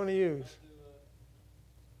 whatever you want to use. Do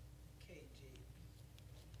KG.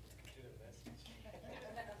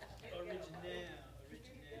 Original.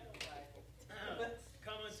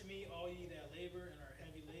 Come unto me, all ye that labor and are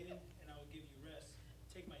heavy laden, and I will give you rest.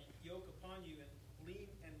 Take my yoke upon you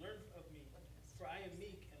and learn of me, for I am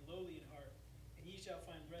meek and lowly in heart, and ye shall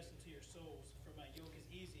find rest unto your souls. For my yoke is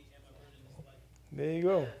easy and my burden is light. There you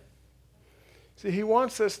go. See, he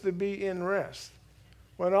wants us to be in rest.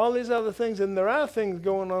 When all these other things, and there are things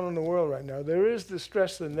going on in the world right now. There is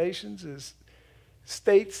distress in nations, there's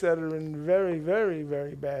states that are in very, very,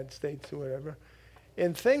 very bad states or whatever.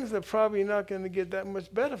 And things are probably not going to get that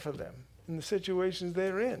much better for them in the situations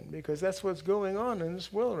they're in, because that's what's going on in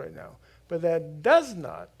this world right now. But that does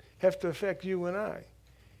not have to affect you and I.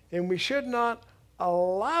 And we should not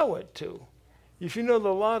allow it to. If you know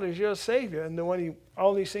the Lord is your Savior, and the one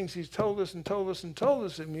all these things He's told us and told us and told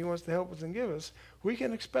us, and He wants to help us and give us, we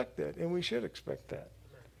can expect that, and we should expect that.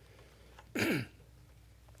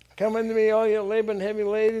 Come unto me, all you labor and heavy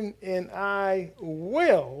laden, and I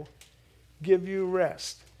will give you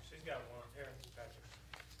rest. She's got one here, Patrick.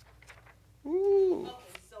 Ooh. Okay,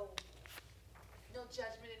 so no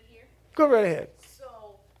judgment in here. Go right ahead.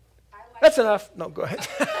 So I like. That's enough. No, go ahead.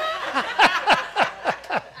 Time's up.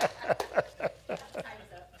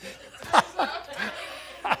 Time's up.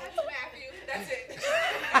 That's Matthew. That's it.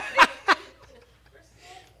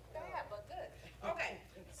 Yeah, but good. Okay,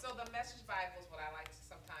 so the Message Bible is what I like to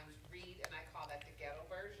sometimes read, and I call that the ghetto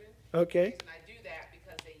version. Okay. And I do that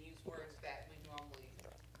because they use words that we normally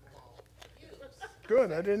won't use.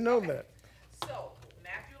 Good. I didn't know that. So,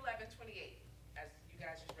 Matthew 11:28, as you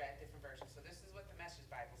guys just read different versions. So this is what the Message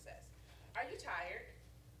Bible says. Are you tired,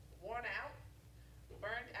 worn out,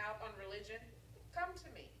 burned out on religion? Come to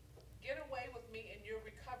me. Get away with me and you'll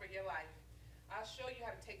recover your life. I'll show you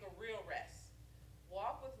how to take a real rest.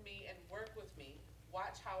 Walk with me and work with me.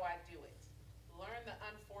 Watch how I do it. Learn the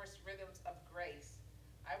unforced rhythms of grace.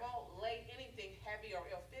 I won't lay anything heavy or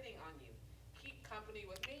ill-fitting on you. Keep company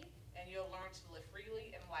with me and you'll learn to live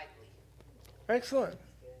freely and lightly. Excellent.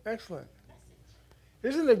 Excellent.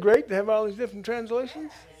 Isn't it great to have all these different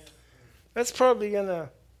translations? That's probably going to,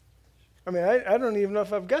 I don't even know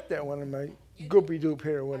if I've got that one in my goopy doop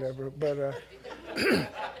here or whatever, but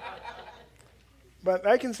but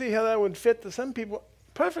I can see how that would fit to some people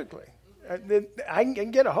perfectly. I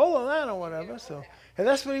can get a hold of that or whatever, so, and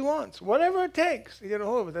that's what he wants. Whatever it takes to get a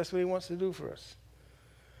hold of it, that's what he wants to do for us.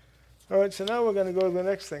 All right, so now we're going to go to the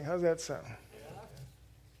next thing. How's that sound?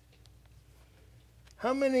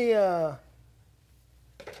 How many know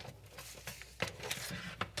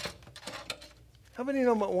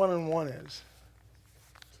what 1 and 1 is?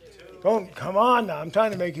 2. Don't, come on now. I'm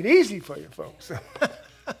trying to make it easy for you folks.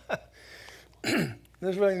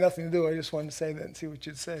 There's really nothing to do. I just wanted to say that and see what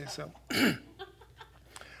you'd say. So,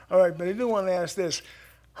 all right, but I do want to ask this.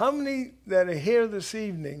 How many that are here this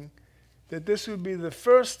evening that this would be the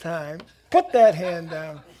first time, put that hand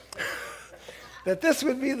down, that this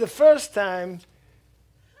would be the first time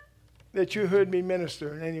that you heard me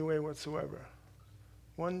minister in any way whatsoever?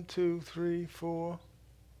 1, 2, 3, 4.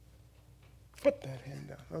 Put that hand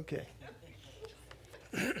down. Okay.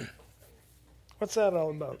 What's that all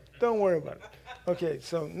about? Don't worry about it. Okay,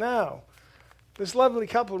 so now, this lovely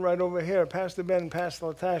couple right over here, Pastor Ben and Pastor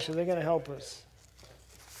Latasha, they're going to help us.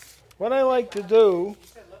 What I like to do...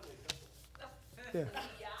 Yeah.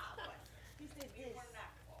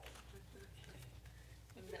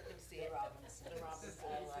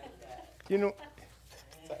 You know...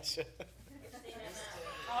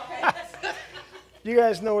 You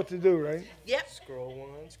guys know what to do, right? Yep. Scroll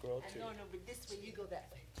 1, scroll 2. No, but this way, you go that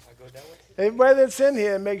way. I go that way? Everybody that's in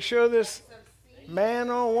here, make sure this man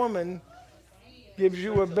or woman gives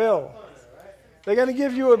you a bill. They're going to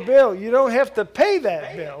give you a bill. You don't have to pay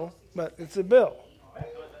that bill, but it's a bill.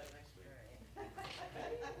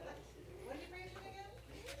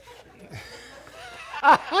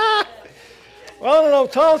 Well, I don't know.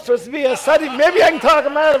 Tom's supposed to be a study. Maybe I can talk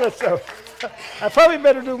him out of it. So I probably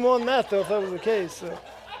better do more than that, though, if that was the case. So.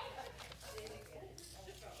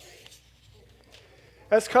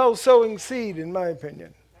 That's called sowing seed, in my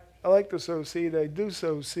opinion. I like to sow seed. I do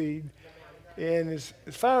sow seed. And as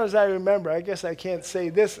far as I remember, I guess I can't say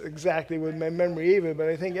this exactly with my memory either, but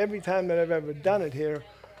I think every time that I've ever done it here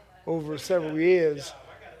over several years,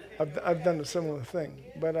 I've done a similar thing.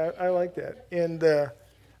 But I like that. And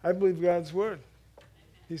I believe God's word.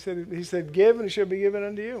 He said, give and it shall be given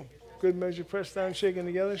unto you. Good measure, pressed down, shaken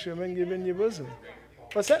together, shall men give in your bosom.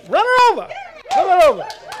 What's that? Run her over! Run her over!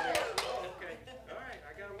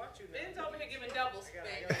 Ben's over here giving doubles.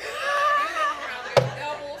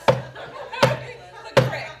 Doubles. Look at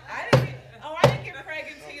Craig. I didn't give Craig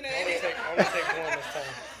and Tina anything. Only take one this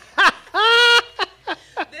time.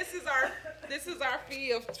 This is our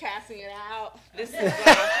fee of passing it out. This is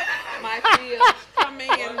my fee of coming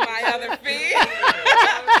and my other fee.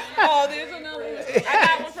 Oh, there's another one. I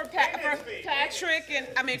got one for Patrick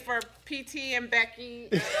and for PT and Becky.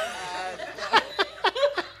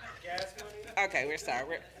 Okay, we're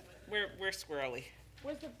sorry. We're squirrely.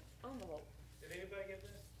 Where's the envelope? Did anybody get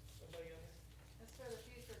this? Somebody got this? That's for the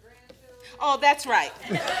future grandchildren. Oh, that's right.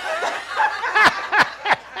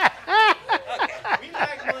 We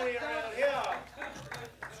like money around here.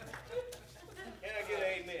 Can I get an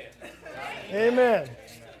amen? Amen.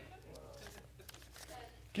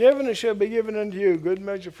 Given it shall be given unto you. Good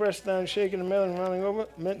measure, pressed down, shaken together, and running over.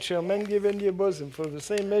 Shall men give into your bosom. For the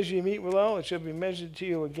same measure you meet withal, it shall be measured to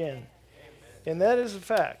you again. And that is a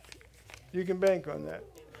fact. You can bank on that.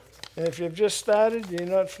 And if you've just started, you're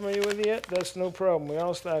not familiar with it yet, that's no problem. We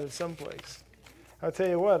all started someplace. I'll tell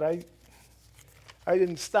you what, I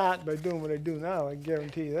didn't start by doing what I do now, I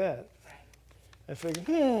guarantee you that. I figured,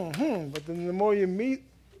 but then the more you meet,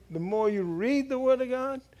 the more you read the Word of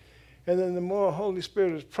God, and then the more Holy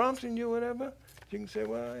Spirit is prompting you, whatever, you can say,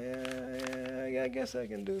 well, yeah, I guess I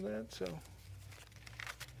can do that, so.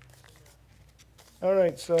 All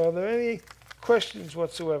right, so are there any questions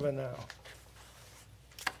whatsoever now?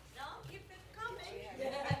 No, keep it coming.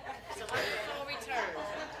 It's a hundredfold return.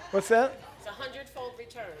 What's that? It's a hundredfold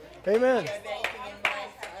return. Amen. Do you have anything in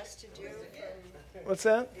mind for us to do? What's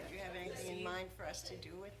that? Did you have anything in mind for us to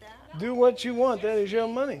do with that? Do what you want. That is your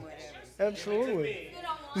money. Absolutely. You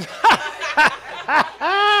don't want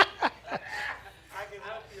I can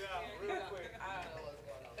help you out real quick.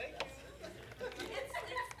 Thank you. it's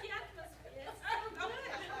the atmosphere. It's so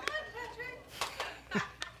good. Come on, Patrick.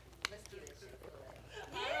 Let's do this.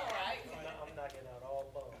 I'm knocking out all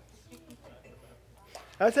bones.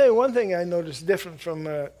 I'll tell you one thing I noticed different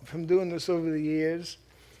from doing this over the years.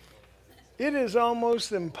 It is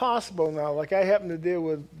almost impossible now. Like I happen to deal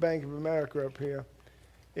with Bank of America up here.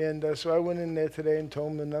 And so I went in there today and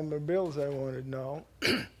told them the number of bills I wanted and all.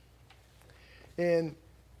 And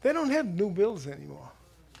they don't have new bills anymore.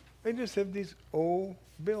 They just have these old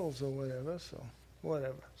bills or whatever, so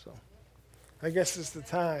whatever. So I guess it's the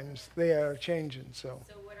times. They are changing, so.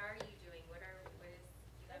 So what are you doing? What is,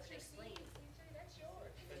 you haven't explained. That's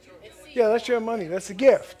yours. Yeah, that's your money. That's a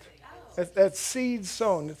gift. That's seed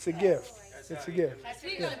sown. It's a gift. It's a gift.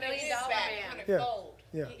 He's $1 million man. Yeah.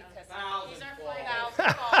 Yeah. These are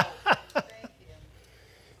 $40,000.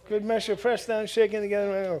 Good measure, pressed down, shaken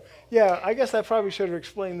together. Yeah, I guess I probably should have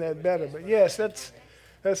explained that better. But yes, that's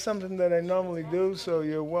something that I normally do, so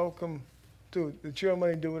you're welcome to. It's your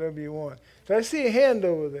money, do whatever you want. So I see a hand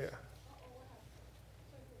over there.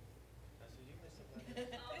 Did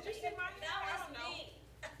you see my That was me.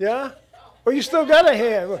 Yeah? Well, you still got a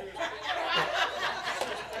hand. Well,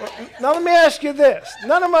 now let me ask you this.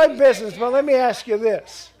 None of my business, but let me ask you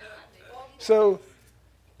this. So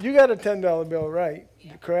you got a $10 bill, right?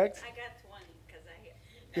 Correct? I got 20 because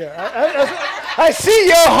Yeah, I see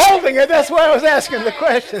you're holding it. That's why I was asking the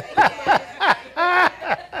question.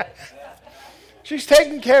 She's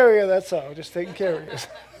taking care of you, that's all. Just taking care of you. Joe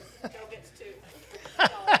gets two.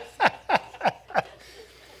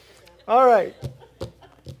 All right.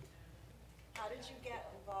 How did you get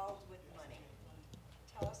involved with money?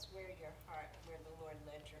 Tell us where the Lord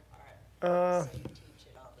led your heart, so you teach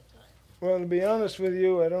it all the time. Well, to be honest with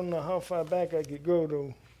you, I don't know how far back I could go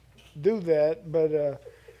to do that, but You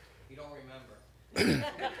don't remember.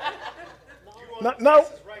 no,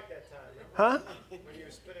 Price is Right that time. huh? When you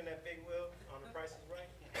were spinning that big wheel on The Price is Right?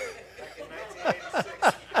 Back in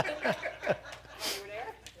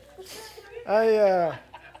 1986.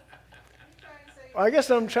 I guess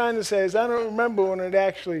what I'm trying to say is I don't remember when it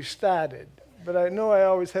actually started, but I know I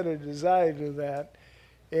always had a desire to do that.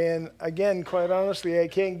 And again, quite honestly, I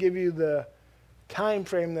can't give you the time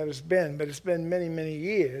frame that it's been, but it's been many, many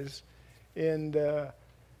years. And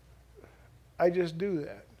I just do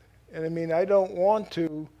that. And I mean, I don't want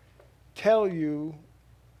to tell you.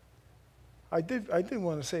 I did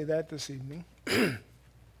want to say that this evening.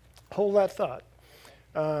 Hold that thought.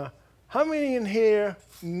 How many in here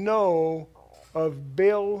know of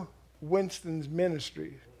Bill Winston's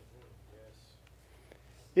ministry?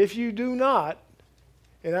 If you do not,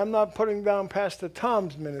 and I'm not putting down Pastor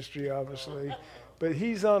Tom's ministry, obviously, but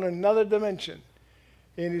he's on another dimension.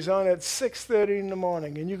 And he's on at 6:30 in the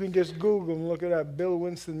morning. And you can just Google and look it up, Bill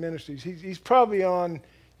Winston Ministries. He's probably on,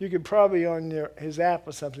 you could probably on his app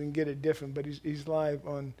or something get it different, but he's live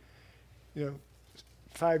on,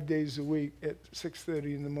 5 days a week at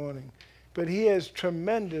 6:30 in the morning. But he has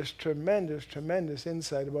tremendous, tremendous, tremendous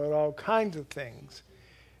insight about all kinds of things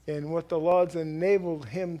and what the Lord's enabled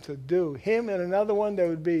him to do. Him and another one that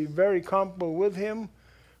would be very comparable with him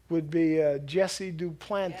would be Jesse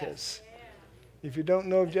Duplantis. If you don't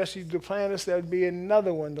know Jesse Duplantis, that would be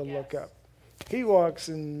another one to look up. He walks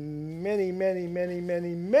in many, many, many,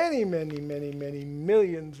 many, many, many, many, many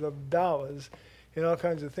millions of dollars in all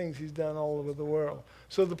kinds of things he's done all over the world.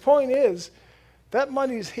 So the point is, that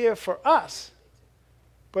money's here for us,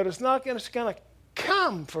 but it's not going to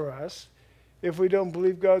come for us if we don't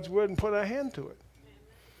believe God's word and put our hand to it.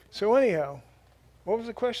 So anyhow, what was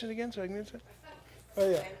the question again? So I can answer it? Oh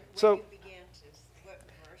yeah. And So when you began to, what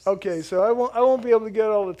verses? okay, so I won't be able to get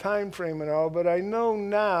all the time frame and all, but I know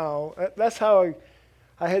now. That's how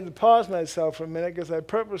I had to pause myself for a minute because I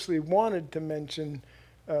purposely wanted to mention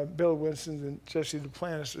Bill Winston and Jesse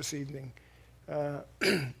Duplantis this evening,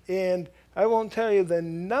 and I won't tell you the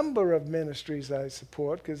number of ministries I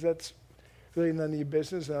support because that's really none of your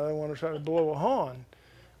business. And I don't want to try to blow a horn,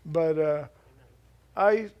 but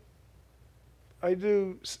I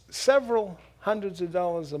do several hundreds of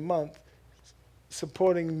dollars a month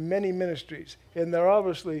supporting many ministries, and they're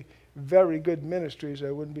obviously very good ministries.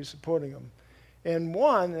 I wouldn't be supporting them. And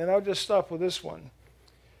I'll just stop with this one.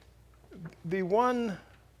 The one,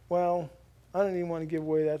 well, I don't even want to give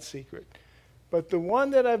away that secret, but the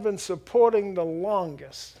one that I've been supporting the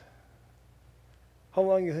longest, how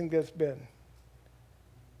long do you think that's been?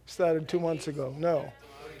 Started 2 months ago. No.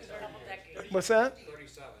 What's that?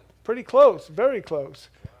 37. Pretty close, very close.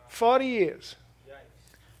 40 years.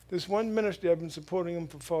 This one ministry, I've been supporting them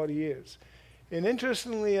for 40 years. And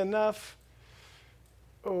interestingly enough,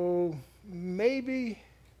 maybe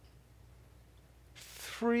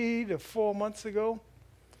 3 to 4 months ago,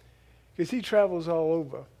 because he travels all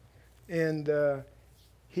over, and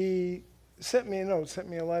he sent me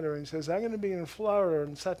a letter, and says, I'm going to be in Florida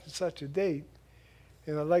on such and such a date,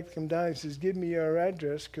 and I'd like to come down. He says, give me your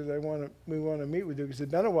address, because we want to meet with you, because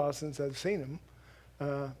it's been a while since I've seen him.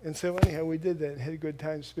 And so anyhow, we did that and had a good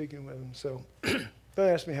time speaking with him. So Don't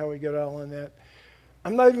ask me how we get all on that.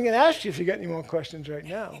 I'm not even going to ask you if you got any more questions right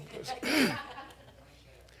now.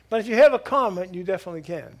 But if you have a comment, you definitely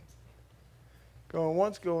can. Going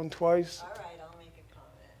once, going twice. All right, I'll make a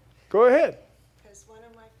comment. Go ahead. Because one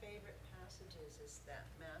of my favorite passages is that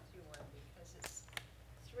Matthew one, because it's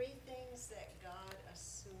 3 things that God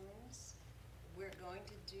assumes we're going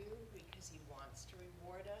to do because he wants to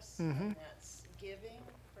reward us. And that's giving,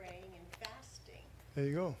 praying, and fasting. There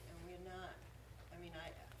you go. And we're not, I mean,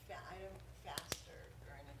 I don't fast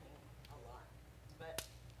or anything a lot. But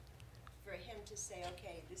for him to say,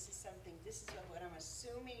 okay, this is what I'm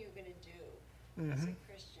assuming you're going to do as a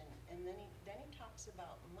Christian. And then he talks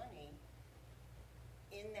about money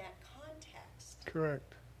in that context.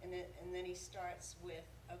 Correct. And then he starts with,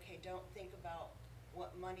 okay, don't think about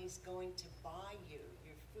what money's going to buy you,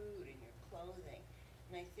 your food and your clothing.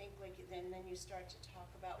 And I think then you start to talk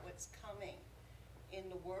about what's coming in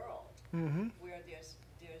the world, where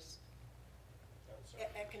there's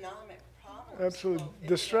economic problems. Absolutely. Well,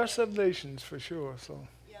 Distress of nations, for sure. So.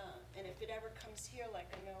 Yeah, and if it ever comes here,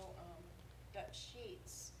 like I know Dutch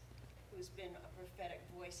Sheets, who's been a prophetic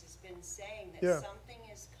voice, has been saying that something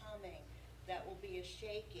is coming that will be a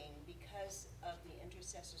shaking because of the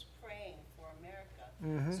intercessors praying for America.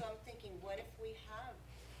 So I'm thinking, what if we have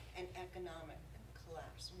an economic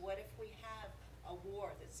collapse? What if we have a war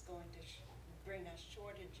that's going to bring us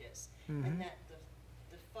shortages? And that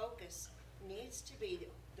the focus needs to be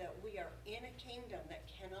that we are in a kingdom that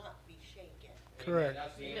cannot be shaken. Correct.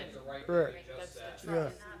 That's the answer right Correct. there. Just that. Yeah.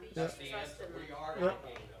 That's the answer. We are in Yeah. the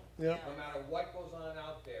kingdom. Yeah. No matter what goes on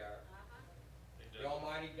out there, the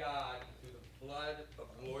Almighty God, through the blood of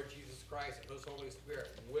the Lord Jesus Christ and His Holy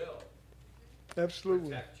Spirit, will Absolutely.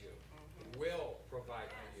 protect you, will provide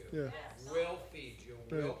for you, Yeah. will feed you,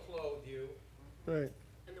 will clothe you. Right.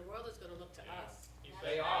 And the world is going to look to us.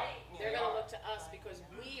 They are. They're going to look to us because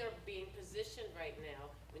we are being positioned right now.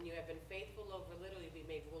 When you have been faithful over little, you'll be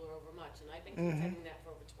made ruler over much. And I've been contending that for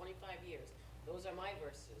over 25 years. Those are my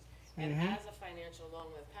verses. And as a financial,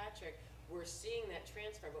 along with Patrick, we're seeing that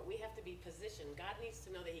transfer, but we have to be positioned. God needs to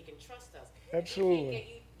know that he can trust us. Absolutely. If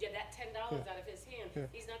he can't get that $10 out of his hand,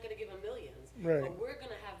 he's not going to give him millions. Right. But we're going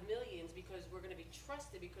to have millions because we're going to be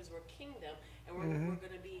trusted because we're kingdom, and we're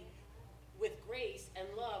going to be with grace and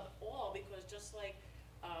love all, because just like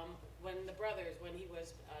when the brothers, when he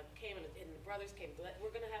was came and the brothers came, we're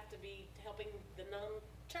going to have to be helping the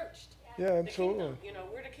non-churched. Yeah, The absolutely. kingdom,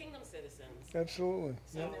 we're the kingdom citizens. Absolutely.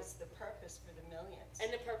 So, And that's the purpose for the millions. and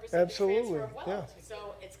the purpose Absolutely, of the transfer of wealth. yeah. So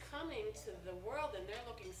it's coming to the world, and they're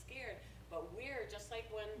looking scared. But we're just like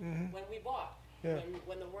when we bought. Yeah.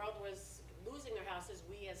 When the world was losing their houses,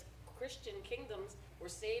 we as Christian kingdoms were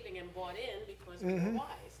saving and bought in because we were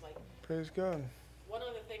wise. Like, Praise God. one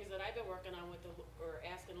of the things that I've been working on or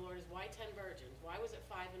asking the Lord is, why 10 virgins? Why was it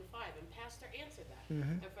 5 and 5? And Pastor answered that.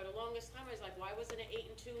 And for the longest time, I was like, why wasn't it 8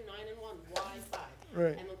 and 2, 9 and 1? Why 5?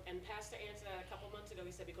 Right. And Pastor answered that a couple months ago.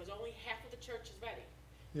 He said, because only half of the church is ready.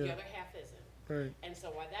 Yeah. The other half isn't. Right. And so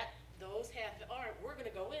while those half aren't, we're going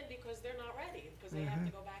to go in because they're not ready, because they have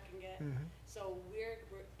to go back and get. So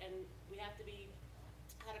and we have to be,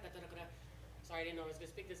 sorry, I didn't know I was going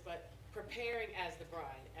to speak this, but preparing as the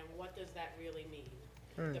bride. And what does that really mean?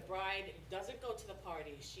 Right. The bride doesn't go to the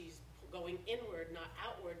party. She's going inward, not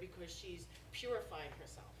outward, because she's purifying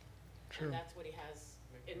herself. True. And that's what he has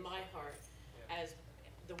in my heart as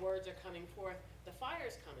the words are coming forth. The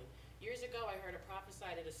fire's coming. Years ago, I heard it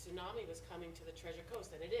prophesied that a tsunami was coming to the Treasure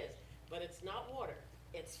Coast, and it is. But it's not water.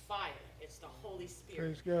 It's fire. It's the Holy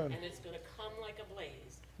Spirit. Praise God. And it's going to come like a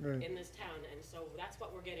blaze Right. in this town. And so that's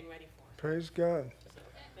what we're getting ready for. Praise God. So,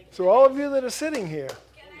 thank you. So all of you that are sitting here,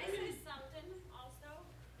 Can I say something also?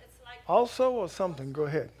 It's like, also or something, go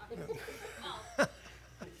ahead. oh, it's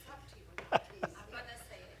up to you. I'm gonna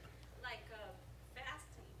say it. Like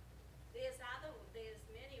fasting. There's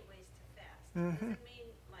many ways to fast. Doesn't mean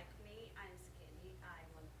like me, I'm skinny, I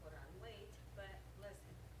want to put on weight. But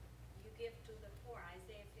listen, you give to the poor.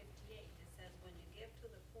 Isaiah 58, it says when you give to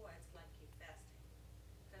the poor, it's like you're fasting.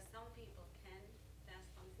 Because some people can fast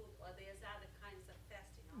from food, or there's other kinds of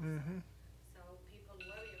fasting also. So people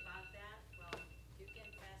worry about that. Well, you can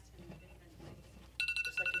fast in different ways.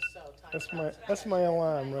 Just like you sow, time, That's my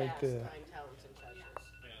alarm right fast, there. time, talents, and treasures.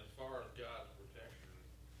 And as far as God's protection,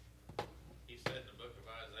 he said in the book of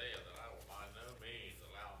Isaiah that I will by no means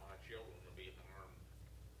allow my children to be harmed.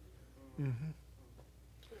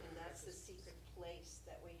 And that's the secret place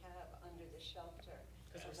that we have under the shelter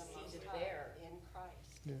of 'Cause we're the Most seated High there. in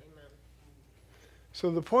Christ. Amen. So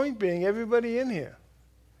the point being, everybody in here,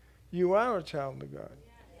 you are a child of God.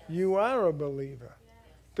 You are a believer.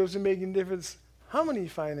 Doesn't make any difference how many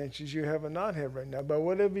finances you have or not have right now, but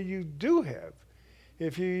whatever you do have,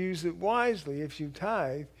 if you use it wisely, if you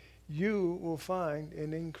tithe, you will find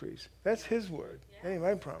an increase. That's his word. That ain't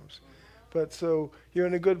my promise. But so you're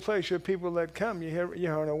in a good place. You're people that come. You're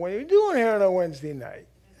here on a Wednesday. What are you doing here on a Wednesday night?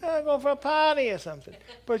 I go for a party or something.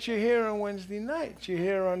 But you're here on Wednesday night. You're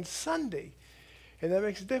here on Sunday. And that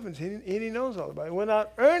makes a difference. He knows all about it. We're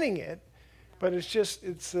not earning it, but it's just,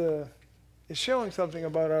 it's showing something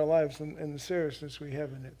about our lives and the seriousness we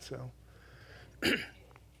have in it. So,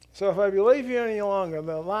 so if I leave you any longer,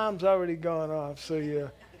 the alarm's already gone off. So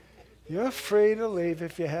you're free to leave.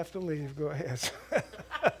 If you have to leave, go ahead.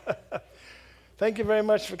 Thank you very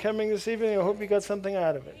much for coming this evening. I hope you got something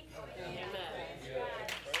out of it.